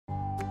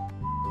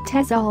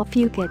TESOL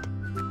Phuket.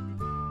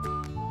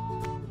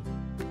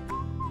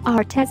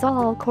 Our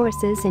TESOL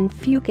courses in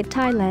Phuket,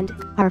 Thailand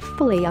are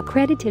fully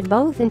accredited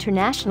both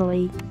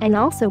internationally and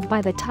also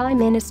by the Thai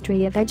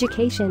Ministry of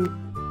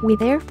Education. We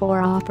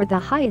therefore offer the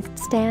highest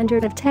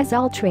standard of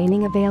TESOL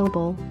training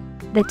available.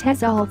 The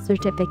TESOL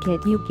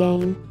certificate you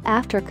gain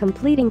after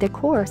completing the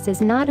course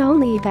is not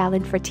only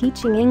valid for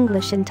teaching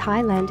English in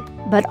Thailand,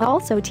 but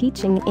also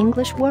teaching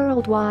English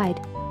worldwide.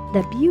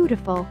 The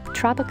beautiful,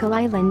 tropical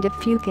island of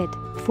Phuket,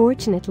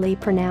 fortunately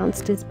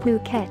pronounced as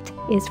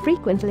Phuket, is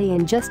frequently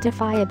and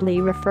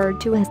justifiably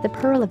referred to as the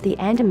Pearl of the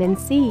Andaman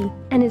Sea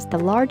and is the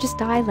largest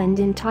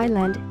island in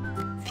Thailand.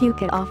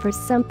 Phuket offers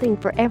something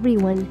for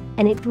everyone,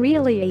 and it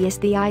really is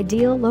the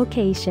ideal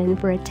location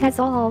for a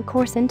TESOL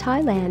course in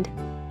Thailand.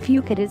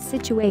 Phuket is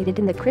situated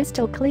in the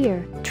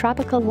crystal-clear,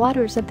 tropical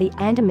waters of the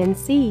Andaman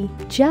Sea,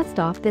 just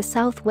off the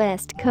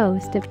southwest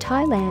coast of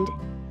Thailand.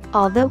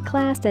 Although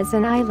classed as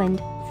an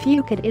island,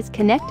 Phuket is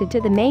connected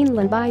to the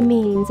mainland by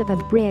means of a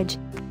bridge.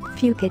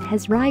 Phuket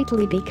has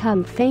rightly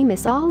become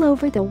famous all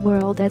over the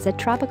world as a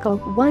tropical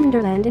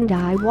wonderland and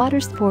water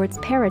sports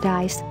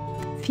paradise.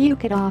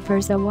 Phuket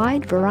offers a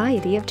wide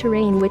variety of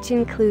terrain which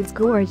includes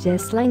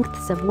gorgeous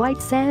lengths of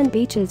white sand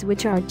beaches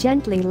which are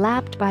gently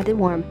lapped by the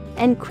warm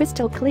and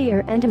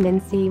crystal-clear Andaman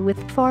Sea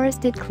with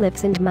forested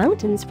cliffs and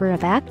mountains for a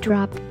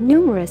backdrop,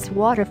 numerous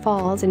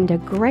waterfalls and a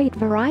great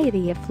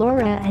variety of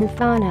flora and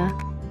fauna.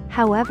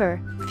 However,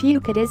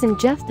 Phuket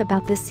isn't just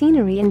about the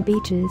scenery and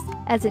beaches,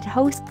 as it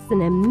hosts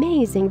an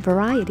amazing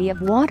variety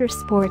of water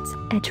sports,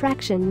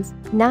 attractions,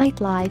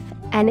 nightlife,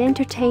 and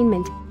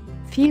entertainment.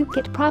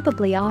 Phuket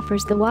probably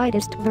offers the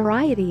widest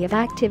variety of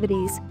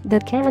activities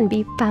that can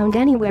be found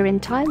anywhere in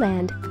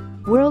Thailand.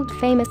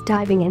 World-famous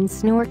diving and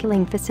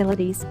snorkeling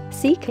facilities,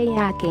 sea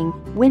kayaking,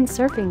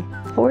 windsurfing,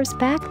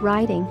 horseback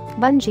riding,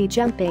 bungee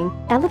jumping,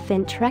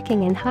 elephant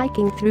trekking and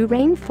hiking through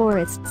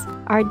rainforests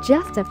are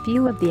just a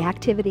few of the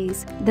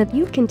activities that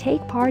you can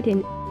take part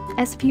in.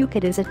 As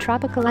Phuket is a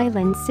tropical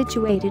island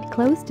situated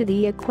close to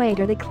the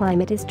equator, the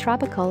climate is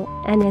tropical,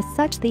 and as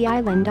such the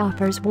island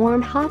offers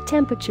warm hot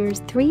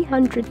temperatures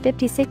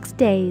 356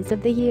 days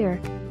of the year.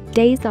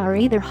 Days are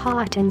either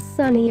hot and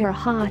sunny or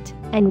hot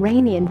and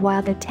rainy, and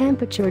while the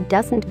temperature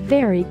doesn't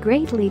vary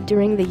greatly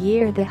during the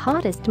year, the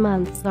hottest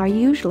months are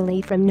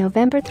usually from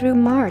November through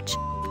March.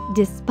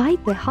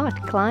 Despite the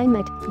hot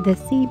climate, the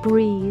sea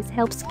breeze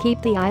helps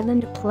keep the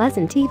island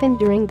pleasant even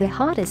during the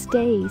hottest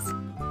days.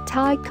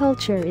 Thai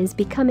culture is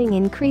becoming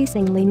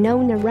increasingly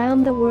known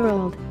around the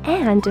world,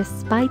 and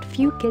despite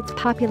Phuket's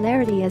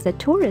popularity as a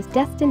tourist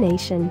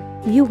destination,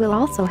 you will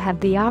also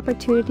have the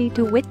opportunity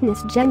to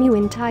witness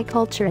genuine Thai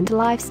culture and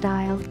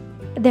lifestyle.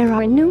 There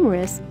are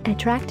numerous,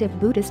 attractive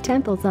Buddhist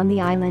temples on the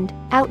island.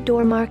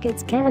 Outdoor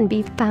markets can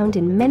be found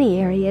in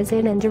many areas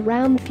in and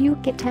around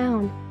Phuket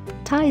town.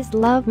 Thais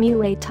love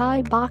Muay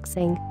Thai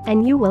boxing,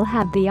 and you will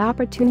have the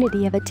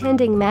opportunity of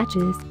attending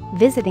matches,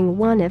 visiting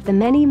one of the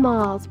many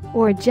malls,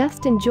 or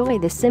just enjoy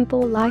the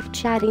simple life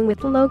chatting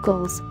with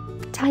locals.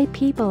 Thai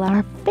people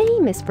are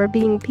famous for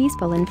being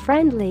peaceful and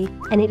friendly,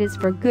 and it is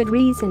for good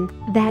reason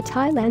that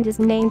Thailand is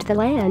named the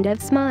Land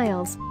of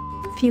Smiles.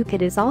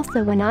 Phuket is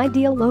also an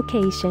ideal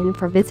location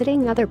for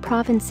visiting other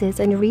provinces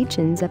and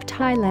regions of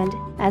Thailand,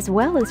 as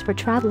well as for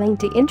traveling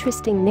to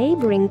interesting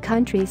neighboring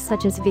countries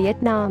such as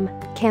Vietnam,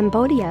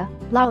 Cambodia,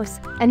 Laos,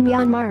 and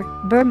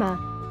Myanmar, Burma.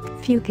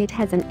 Phuket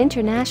has an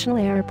international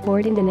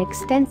airport and an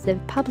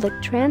extensive public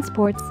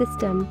transport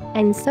system,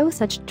 and so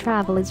such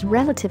travel is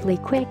relatively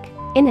quick,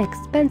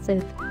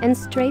 inexpensive, and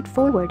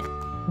straightforward.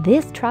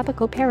 This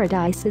tropical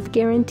paradise is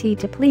guaranteed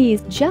to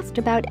please just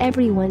about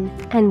everyone,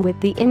 and with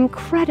the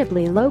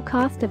incredibly low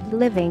cost of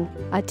living,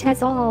 a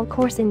TESOL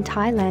course in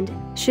Thailand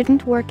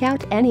shouldn't work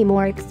out any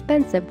more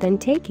expensive than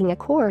taking a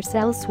course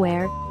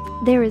elsewhere.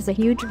 There is a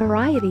huge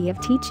variety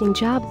of teaching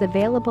jobs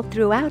available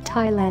throughout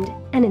Thailand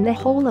and in the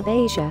whole of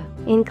Asia,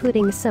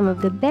 including some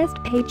of the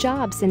best-paid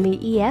jobs in the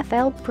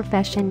TEFL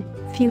profession.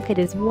 Phuket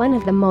is one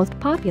of the most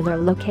popular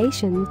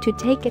locations to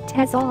take a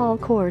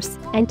TESOL course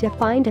and to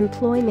find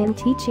employment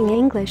teaching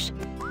English.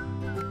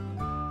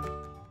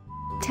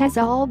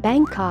 TESOL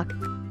Bangkok.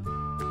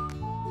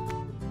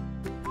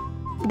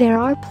 There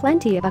are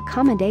plenty of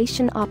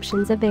accommodation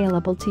options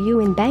available to you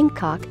in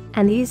Bangkok,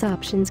 and these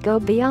options go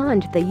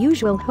beyond the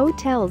usual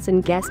hotels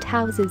and guest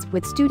houses,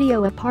 with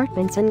studio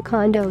apartments and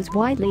condos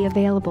widely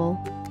available.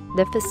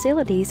 The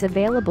facilities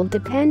available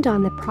depend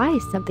on the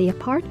price of the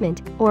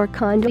apartment or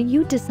condo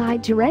you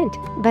decide to rent,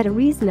 but a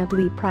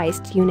reasonably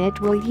priced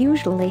unit will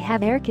usually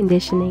have air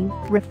conditioning,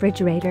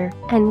 refrigerator,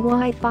 and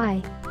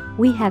Wi-Fi.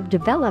 We have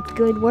developed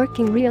good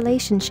working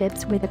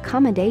relationships with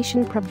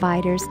accommodation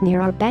providers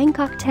near our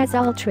Bangkok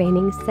TESOL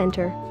Training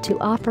Center to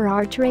offer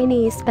our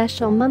trainees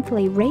special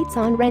monthly rates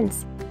on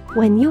rents.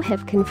 When you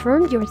have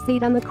confirmed your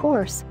seat on the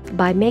course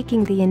by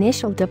making the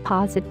initial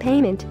deposit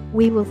payment,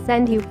 we will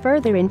send you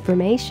further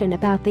information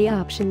about the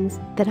options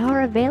that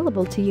are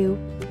available to you.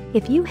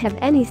 If you have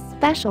any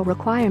special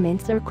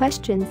requirements or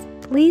questions,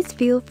 please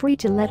feel free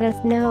to let us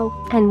know,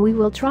 and we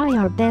will try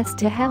our best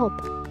to help.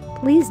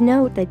 Please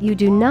note that you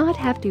do not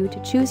have to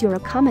choose your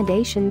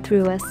accommodation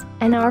through us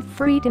and are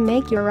free to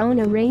make your own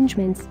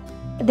arrangements.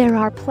 There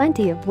are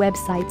plenty of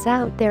websites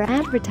out there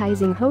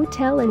advertising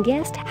hotel and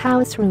guest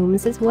house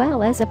rooms as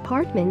well as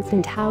apartments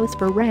and house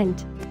for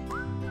rent.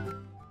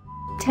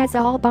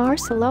 TESOL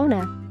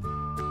Barcelona.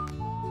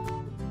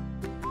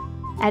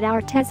 At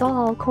our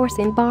TESOL course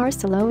in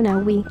Barcelona,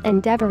 we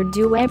endeavor to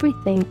do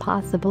everything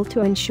possible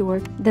to ensure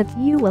that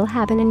you will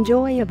have an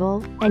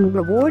enjoyable and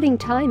rewarding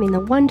time in the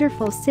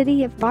wonderful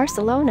city of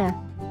Barcelona.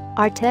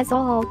 Our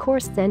TESOL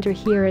course center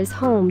here is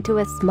home to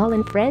a small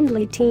and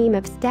friendly team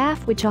of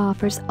staff which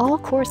offers all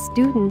course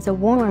students a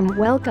warm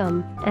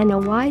welcome and a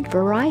wide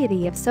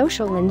variety of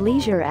social and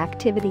leisure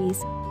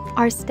activities.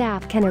 Our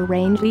staff can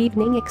arrange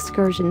evening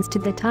excursions to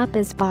the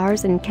tapas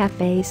bars and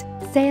cafes,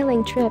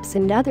 sailing trips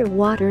and other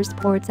water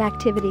sports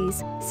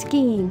activities,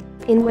 skiing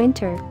in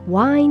winter,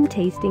 wine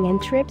tasting and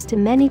trips to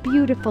many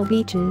beautiful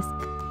beaches.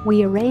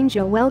 We arrange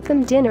a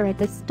welcome dinner at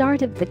the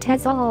start of the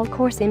TESOL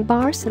course in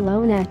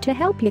Barcelona to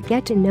help you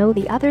get to know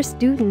the other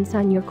students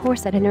on your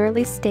course at an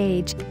early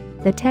stage.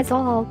 The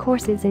TESOL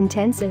course is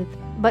intensive,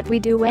 but we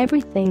do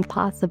everything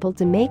possible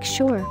to make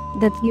sure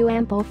that you have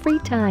ample free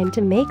time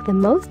to make the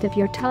most of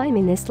your time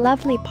in this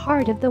lovely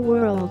part of the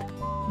world.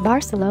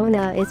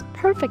 Barcelona is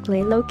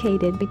perfectly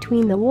located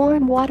between the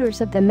warm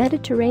waters of the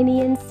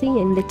Mediterranean Sea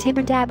and the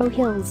Tibidabo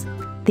Hills.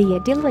 The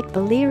idyllic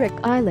Balearic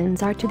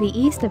Islands are to the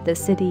east of the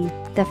city,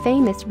 the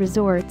famous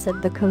resorts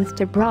of the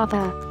Costa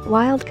Brava,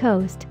 Wild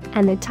Coast,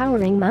 and the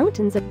towering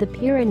mountains of the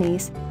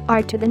Pyrenees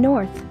are to the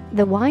north,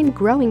 the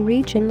wine-growing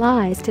region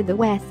lies to the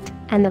west,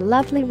 and the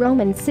lovely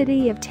Roman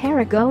city of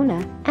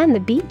Tarragona and the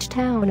beach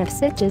town of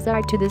Sitges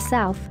are to the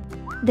south.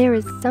 There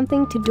is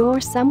something to do or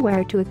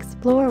somewhere to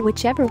explore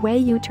whichever way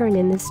you turn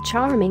in this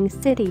charming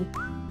city.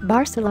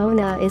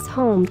 Barcelona is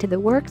home to the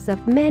works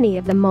of many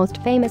of the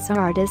most famous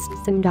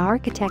artists and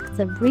architects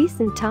of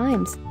recent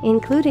times,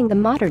 including the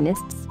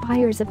modernist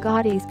spires of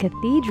Gaudi's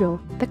cathedral,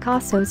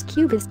 Picasso's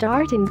Cubist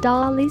art and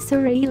Dali's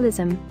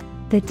surrealism.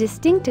 The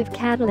distinctive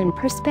Catalan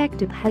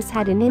perspective has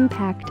had an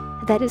impact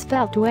that is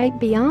felt way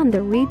beyond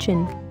the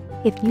region.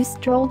 If you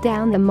stroll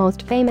down the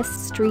most famous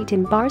street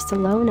in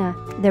Barcelona,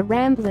 the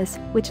Rambles,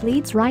 which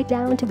leads right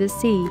down to the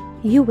sea,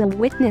 you will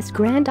witness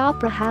grand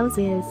opera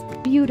houses,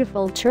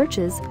 beautiful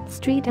churches,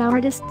 street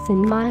artists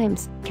and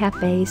mimes,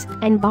 cafes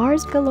and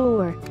bars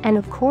galore, and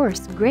of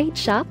course great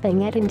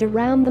shopping at and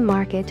around the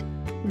market.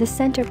 The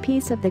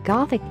centerpiece of the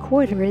Gothic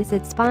quarter is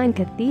its fine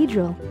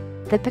cathedral.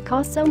 The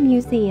Picasso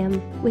Museum,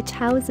 which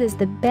houses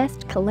the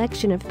best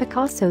collection of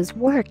Picasso's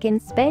work in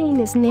Spain,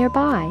 is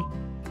nearby.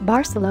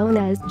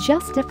 Barcelona is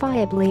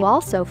justifiably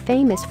also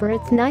famous for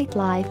its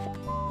nightlife.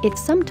 It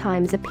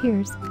sometimes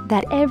appears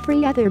that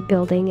every other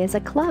building is a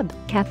club,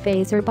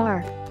 cafes or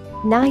bar.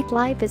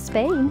 Nightlife in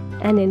Spain,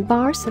 and in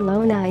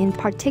Barcelona in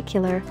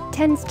particular,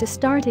 tends to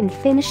start and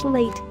finish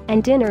late,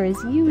 and dinner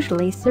is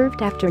usually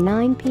served after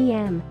 9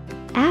 p.m.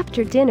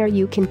 After dinner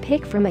you can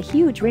pick from a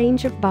huge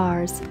range of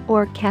bars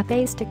or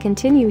cafes to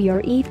continue your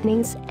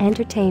evening's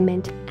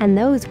entertainment, and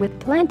those with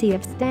plenty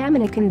of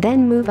stamina can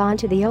then move on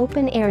to the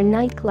open-air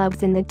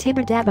nightclubs in the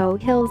Tibidabo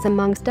Hills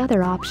amongst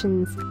other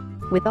options.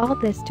 With all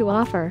this to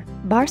offer,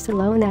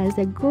 Barcelona is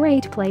a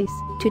great place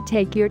to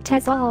take your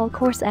TESOL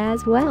course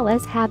as well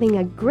as having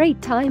a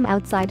great time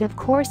outside of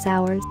course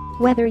hours.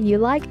 Whether you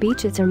like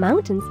beaches or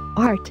mountains,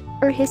 art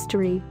or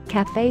history,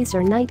 cafes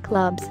or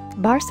nightclubs,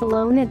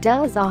 Barcelona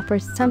does offer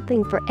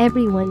something for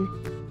everyone.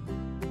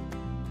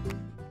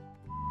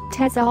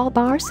 TESOL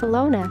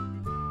Barcelona.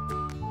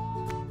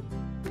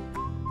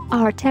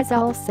 Our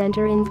TESOL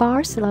Center in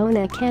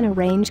Barcelona can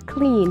arrange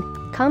clean,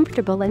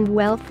 comfortable and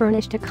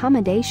well-furnished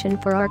accommodation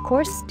for our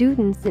course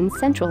students in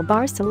central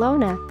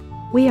Barcelona.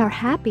 We are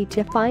happy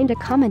to find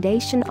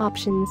accommodation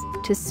options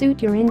to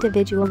suit your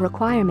individual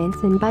requirements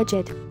and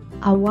budget.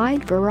 A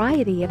wide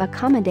variety of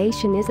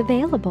accommodation is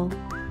available.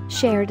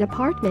 Shared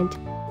apartment.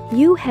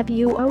 You have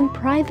your own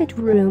private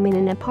room in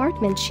an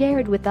apartment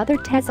shared with other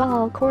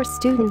TESOL course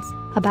students,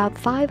 about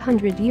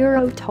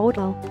 €500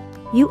 total.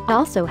 You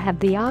also have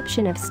the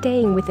option of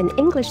staying with an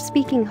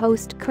English-speaking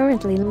host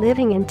currently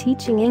living and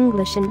teaching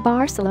English in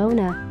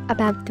Barcelona,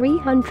 about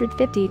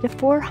 €350 to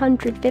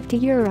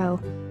 €450.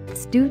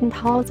 Student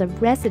halls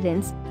of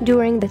residence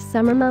during the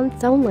summer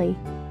months only.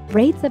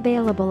 Rates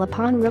available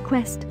upon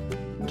request.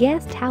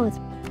 Guest house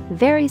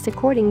varies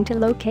according to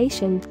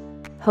location.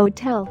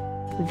 Hotel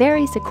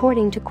varies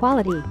according to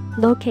quality,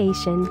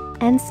 location,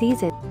 and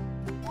season.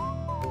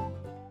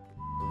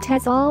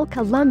 TESOL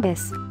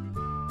Columbus.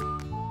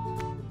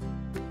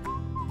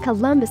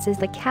 Columbus is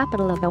the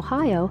capital of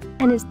Ohio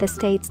and is the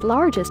state's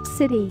largest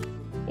city.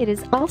 It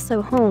is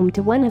also home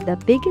to one of the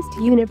biggest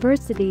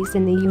universities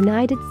in the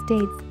United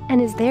States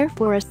and is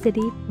therefore a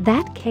city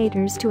that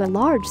caters to a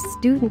large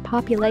student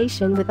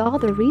population with all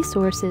the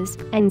resources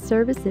and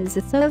services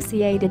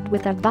associated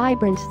with a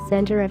vibrant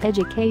center of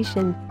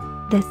education.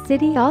 The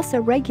city also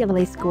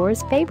regularly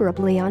scores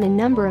favorably on a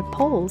number of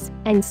polls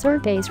and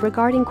surveys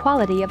regarding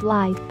quality of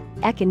life,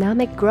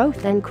 economic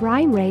growth and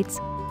crime rates.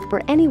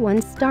 for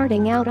anyone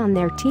starting out on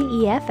their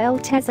TEFL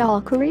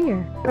TESOL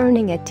career.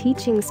 Earning a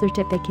teaching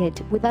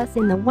certificate with us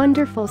in the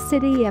wonderful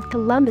city of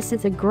Columbus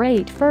is a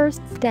great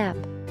first step.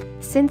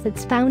 Since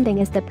its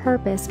founding as the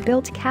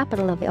purpose-built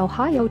capital of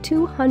Ohio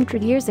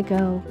 200 years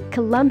ago,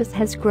 Columbus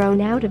has grown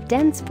out of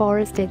dense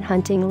forested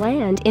hunting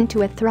land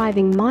into a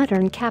thriving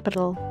modern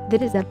capital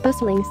that is a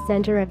bustling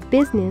center of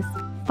business,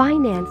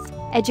 finance,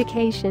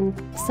 education,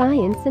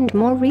 science and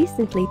more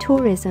recently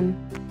tourism.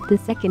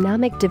 This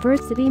economic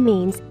diversity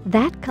means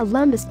that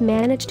Columbus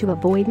managed to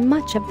avoid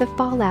much of the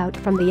fallout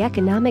from the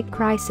economic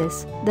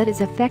crisis that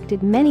has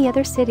affected many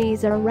other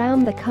cities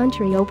around the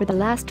country over the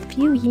last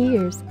few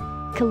years.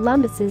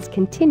 Columbus's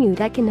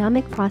continued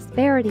economic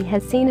prosperity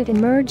has seen it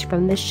emerge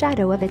from the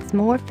shadow of its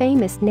more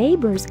famous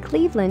neighbors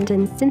Cleveland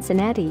and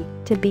Cincinnati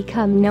to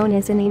become known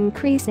as an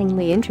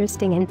increasingly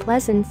interesting and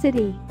pleasant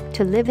city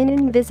to live in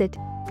and visit.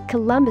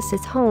 Columbus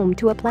is home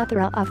to a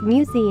plethora of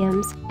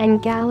museums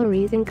and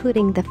galleries,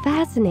 including the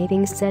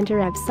fascinating Center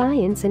of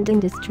Science and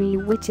Industry,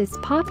 which is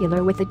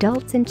popular with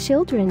adults and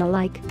children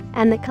alike,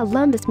 and the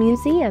Columbus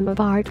Museum of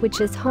Art, which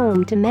is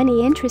home to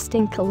many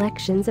interesting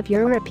collections of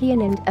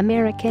European and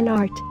American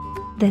art.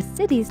 The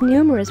city's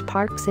numerous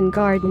parks and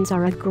gardens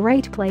are a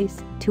great place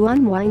to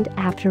unwind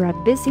after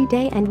a busy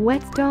day, and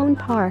Whetstone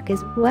Park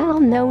is well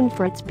known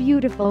for its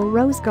beautiful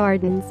rose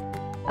gardens.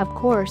 Of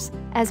course,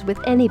 as with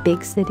any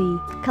big city,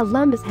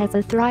 Columbus has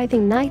a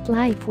thriving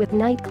nightlife with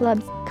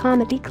nightclubs,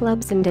 comedy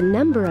clubs and a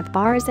number of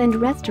bars and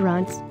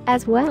restaurants,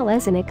 as well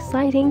as an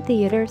exciting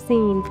theater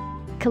scene.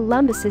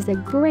 Columbus is a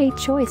great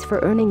choice for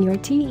earning your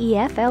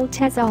TEFL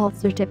TESOL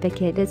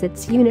certificate as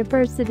its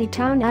university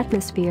town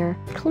atmosphere,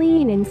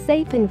 clean and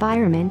safe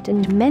environment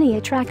and many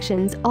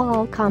attractions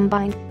all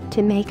combine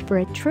to make for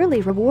a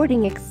truly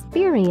rewarding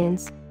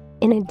experience.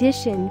 In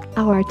addition,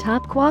 our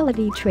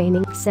top-quality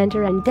training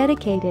center and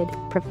dedicated,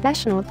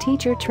 professional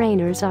teacher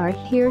trainers are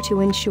here to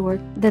ensure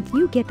that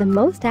you get the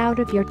most out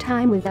of your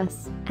time with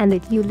us and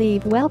that you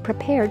leave well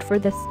prepared for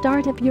the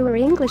start of your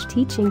English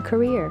teaching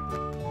career.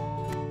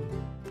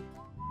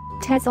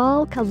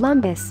 TESOL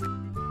Columbus.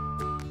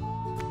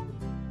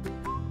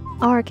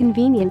 Our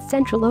convenient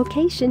central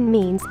location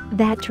means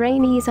that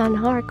trainees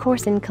on our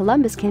course in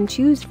Columbus can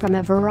choose from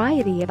a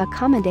variety of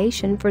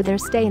accommodation for their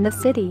stay in the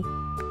city.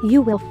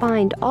 You will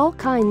find all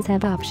kinds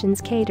of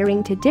options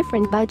catering to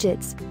different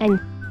budgets, and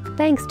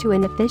thanks to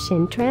an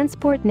efficient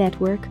transport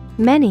network,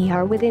 many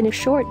are within a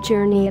short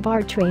journey of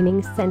our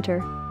training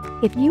center.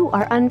 If you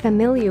are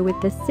unfamiliar with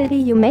the city,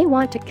 you may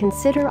want to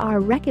consider our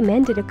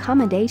recommended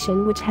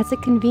accommodation, which has a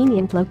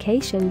convenient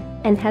location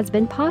and has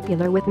been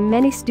popular with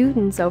many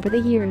students over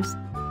the years.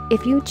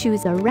 If you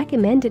choose a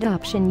recommended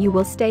option, you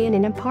will stay in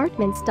an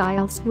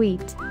apartment-style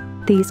suite.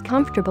 These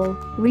comfortable,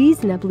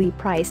 reasonably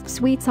priced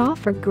suites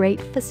offer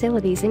great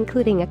facilities,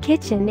 including a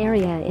kitchen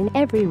area in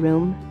every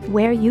room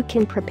where you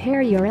can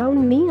prepare your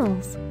own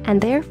meals and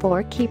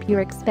therefore keep your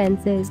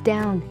expenses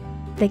down.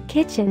 The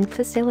kitchen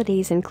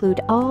facilities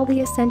include all the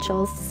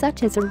essentials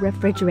such as a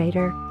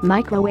refrigerator,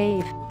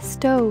 microwave,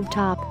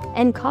 stovetop,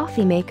 and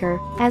coffee maker,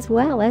 as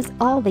well as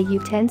all the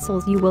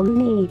utensils you will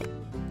need.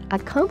 A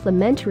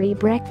complimentary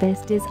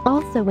breakfast is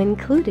also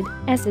included,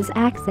 as is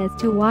access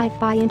to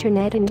Wi-Fi,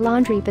 internet, and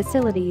laundry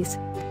facilities.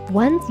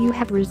 Once you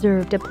have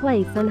reserved a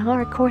place on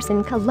our course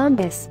in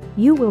Columbus,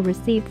 you will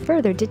receive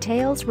further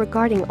details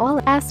regarding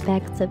all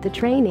aspects of the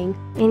training,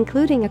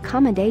 including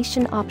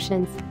accommodation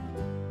options.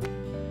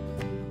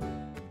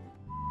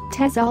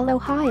 TESOL,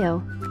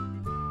 Ohio.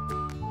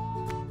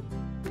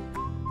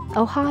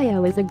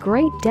 Ohio is a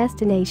great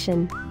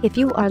destination if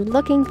you are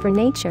looking for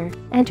nature,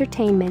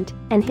 entertainment,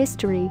 and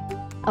history.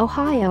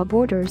 Ohio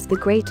borders the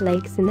Great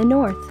Lakes in the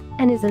north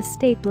and is a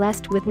state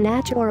blessed with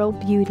natural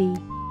beauty.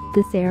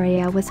 This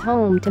area was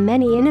home to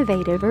many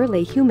innovative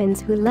early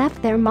humans who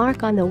left their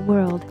mark on the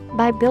world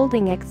by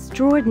building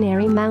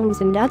extraordinary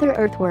mounds and other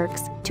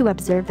earthworks to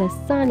observe the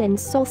sun and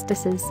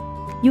solstices.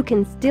 You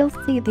can still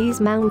see these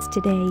mounds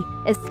today,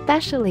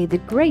 especially the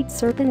Great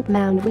Serpent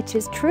Mound, which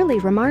is truly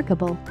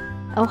remarkable.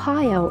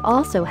 Ohio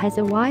also has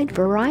a wide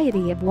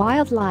variety of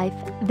wildlife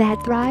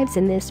that thrives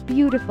in this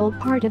beautiful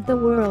part of the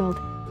world.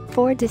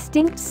 4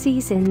 distinct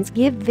seasons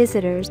give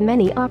visitors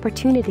many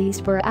opportunities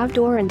for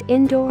outdoor and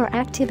indoor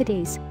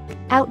activities.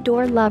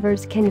 Outdoor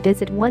lovers can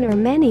visit one or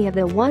many of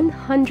the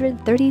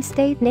 130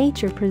 state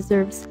nature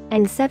preserves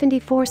and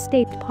 74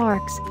 state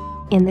parks.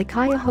 In the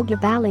Cuyahoga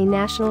Valley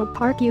National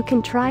Park, you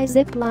can try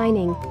zip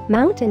lining,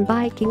 mountain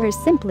biking, or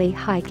simply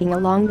hiking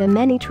along the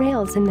many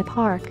trails in the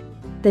park.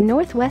 The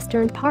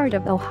northwestern part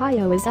of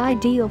Ohio is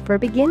ideal for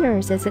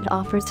beginners as it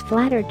offers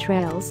flatter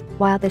trails,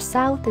 while the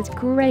south is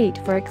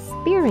great for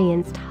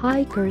experienced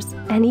hikers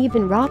and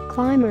even rock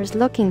climbers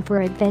looking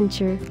for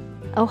adventure.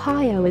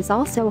 Ohio is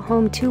also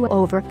home to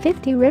over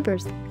 50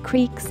 rivers,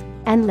 creeks,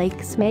 and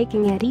lakes,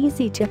 making it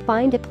easy to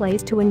find a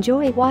place to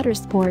enjoy water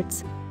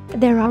sports.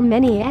 There are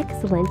many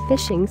excellent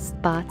fishing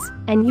spots,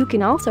 and you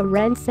can also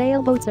rent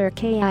sailboats or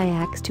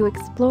kayaks to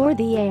explore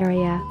the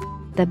area.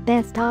 The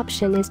best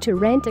option is to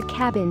rent a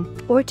cabin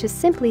or to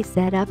simply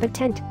set up a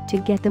tent to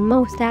get the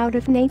most out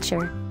of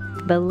nature.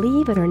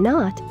 Believe it or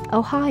not,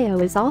 Ohio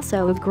is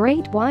also a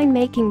great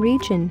winemaking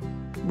region.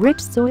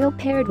 Rich soil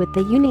paired with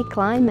the unique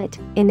climate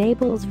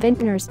enables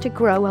vintners to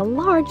grow a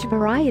large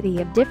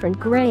variety of different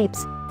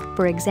grapes.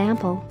 For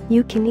example,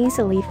 you can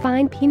easily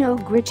find Pinot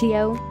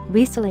Grigio,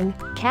 Riesling,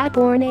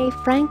 Cabernet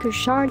Franc or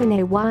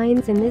Chardonnay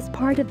wines in this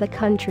part of the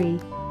country.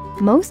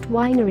 Most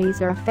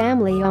wineries are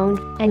family-owned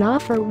and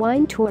offer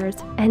wine tours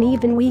and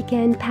even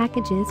weekend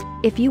packages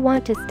if you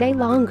want to stay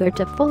longer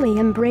to fully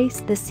embrace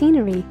the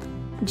scenery.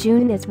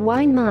 June is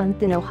Wine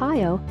Month in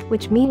Ohio,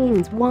 which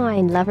means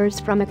wine lovers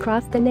from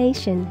across the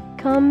nation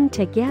come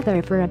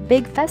together for a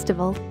big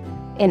festival.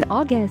 In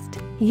August,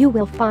 you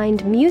will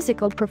find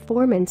musical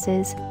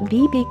performances,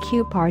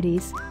 BBQ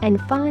parties, and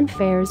fun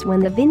fairs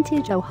when the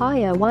Vintage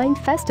Ohio Wine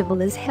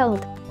Festival is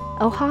held.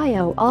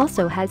 Ohio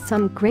also has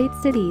some great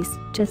cities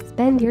to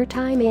spend your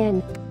time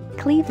in.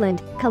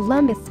 Cleveland,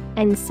 Columbus,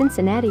 and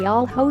Cincinnati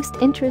all host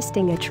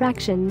interesting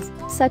attractions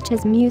such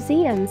as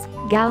museums,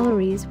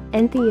 galleries,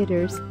 and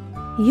theaters.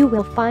 You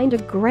will find a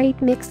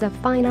great mix of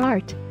fine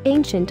art,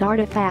 ancient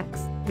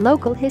artifacts,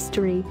 local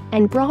history,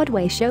 and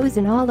Broadway shows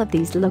in all of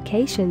these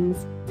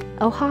locations.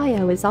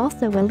 Ohio is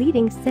also a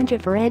leading center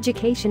for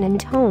education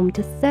and home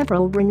to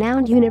several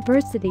renowned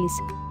universities.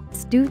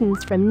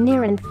 Students from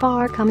near and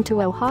far come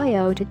to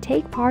Ohio to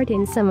take part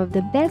in some of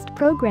the best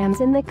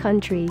programs in the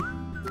country.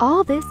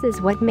 All this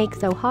is what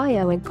makes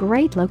Ohio a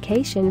great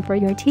location for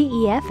your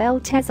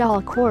TEFL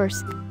TESOL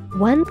course.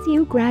 Once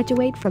you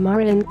graduate from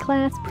our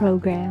in-class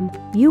program,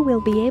 you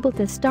will be able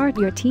to start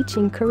your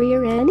teaching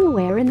career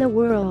anywhere in the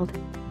world.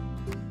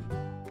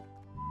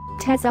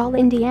 TESOL,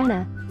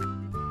 Indiana.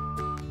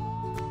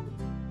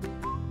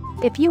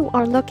 If you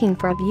are looking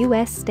for a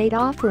U.S. state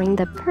offering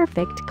the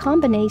perfect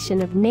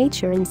combination of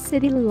nature and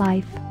city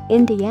life,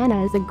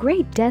 Indiana is a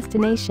great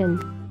destination.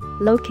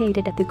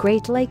 Located at the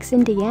Great Lakes,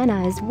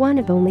 Indiana is one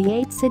of only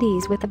 8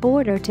 cities with a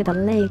border to the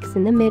lakes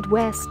in the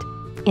Midwest.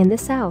 In the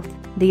south,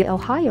 the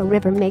Ohio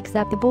River makes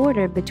up the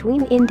border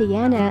between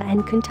Indiana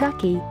and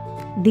Kentucky.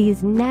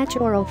 These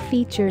natural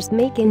features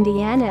make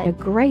Indiana a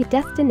great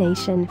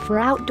destination for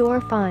outdoor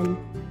fun.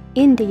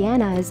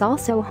 Indiana is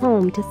also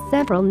home to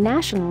several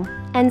national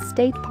and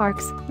state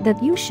parks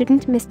that you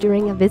shouldn't miss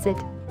during a visit.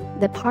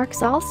 The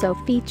parks also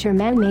feature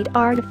man-made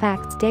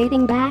artifacts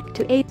dating back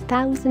to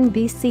 8000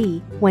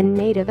 BC, when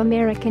Native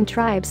American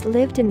tribes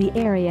lived in the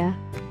area.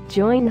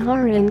 Join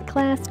our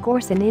in-class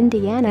course in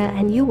Indiana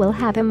and you will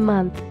have a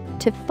month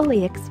to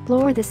fully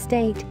explore the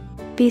state.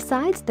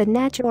 Besides the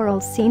natural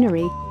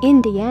scenery,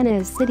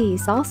 Indiana's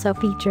cities also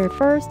feature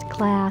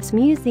first-class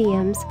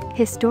museums,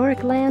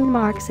 historic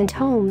landmarks and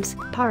homes,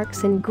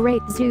 parks and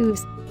great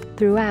zoos.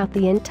 Throughout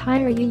the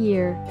entire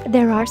year,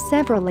 there are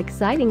several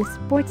exciting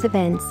sports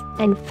events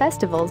and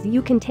festivals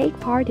you can take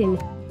part in.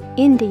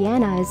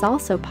 Indiana is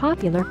also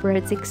popular for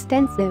its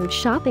extensive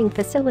shopping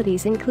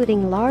facilities,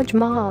 including large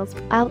malls,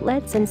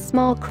 outlets, and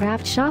small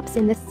craft shops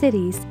in the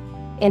cities.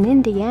 In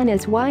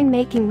Indiana's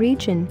winemaking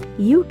region,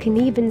 you can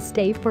even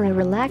stay for a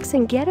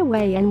relaxing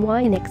getaway and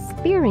wine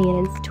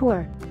experience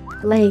tour.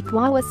 Lake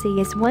Wawasee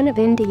is one of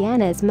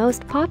Indiana's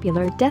most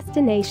popular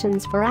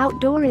destinations for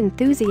outdoor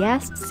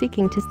enthusiasts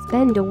seeking to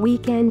spend a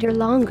weekend or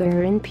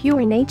longer in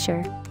pure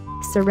nature.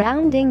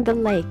 Surrounding the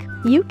lake,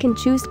 you can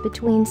choose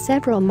between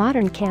several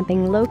modern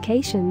camping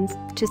locations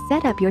to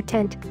set up your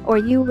tent, or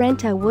you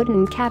rent a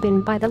wooden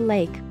cabin by the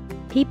lake.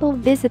 People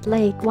visit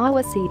Lake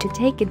Wawasee to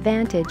take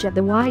advantage of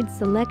the wide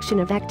selection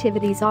of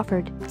activities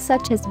offered,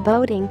 such as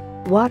boating,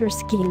 water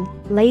skiing,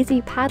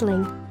 lazy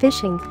paddling,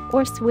 fishing,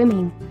 or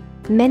swimming.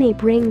 Many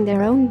bring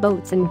their own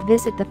boats and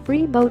visit the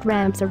free boat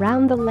ramps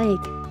around the lake.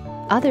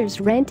 Others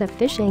rent a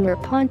fishing or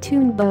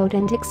pontoon boat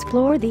and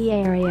explore the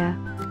area.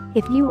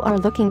 If you are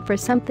looking for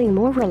something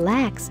more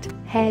relaxed,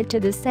 head to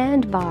the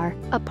sandbar,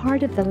 a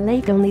part of the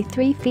lake only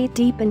 3 feet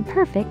deep and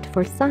perfect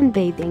for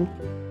sunbathing.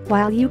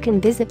 While you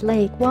can visit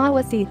Lake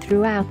Wawasee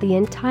throughout the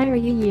entire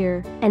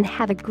year and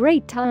have a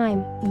great time,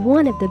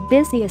 one of the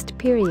busiest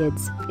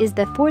periods is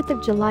the 4th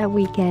of July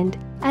weekend,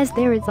 as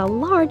there is a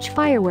large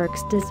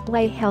fireworks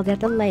display held at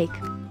the lake.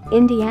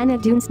 Indiana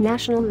Dunes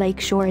National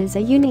Lakeshore is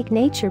a unique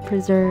nature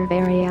preserve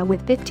area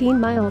with 15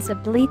 miles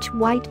of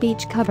bleach-white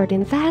beach covered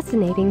in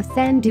fascinating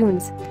sand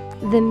dunes.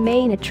 The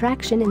main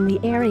attraction in the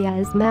area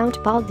is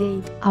Mount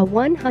Baldy, a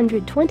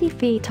 120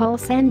 feet tall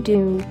sand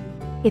dune.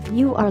 If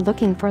you are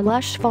looking for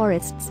lush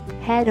forests,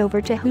 head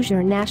over to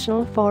Hoosier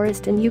National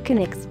Forest and you can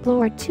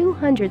explore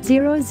 200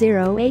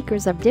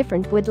 acres of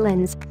different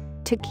woodlands.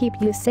 To keep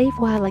you safe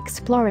while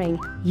exploring,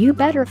 you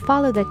better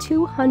follow the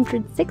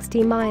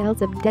 260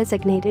 miles of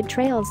designated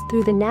trails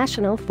through the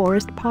National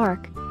Forest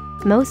Park.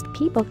 Most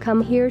people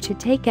come here to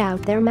take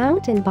out their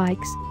mountain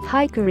bikes,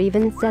 hike, or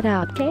even set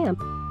out camp.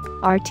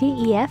 Our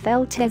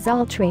TEFL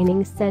TESOL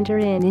Training Center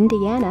in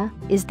Indiana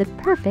is the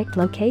perfect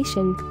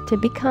location to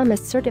become a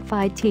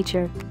certified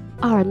teacher.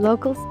 Our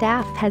local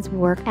staff has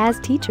worked as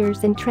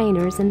teachers and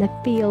trainers in the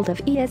field of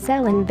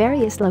ESL in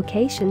various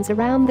locations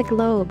around the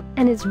globe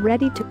and is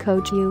ready to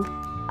coach you.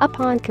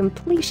 Upon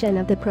completion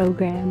of the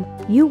program,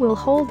 you will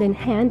hold in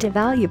hand a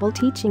valuable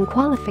teaching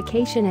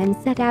qualification and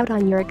set out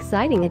on your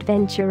exciting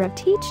adventure of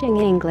teaching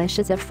English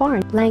as a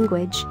foreign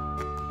language.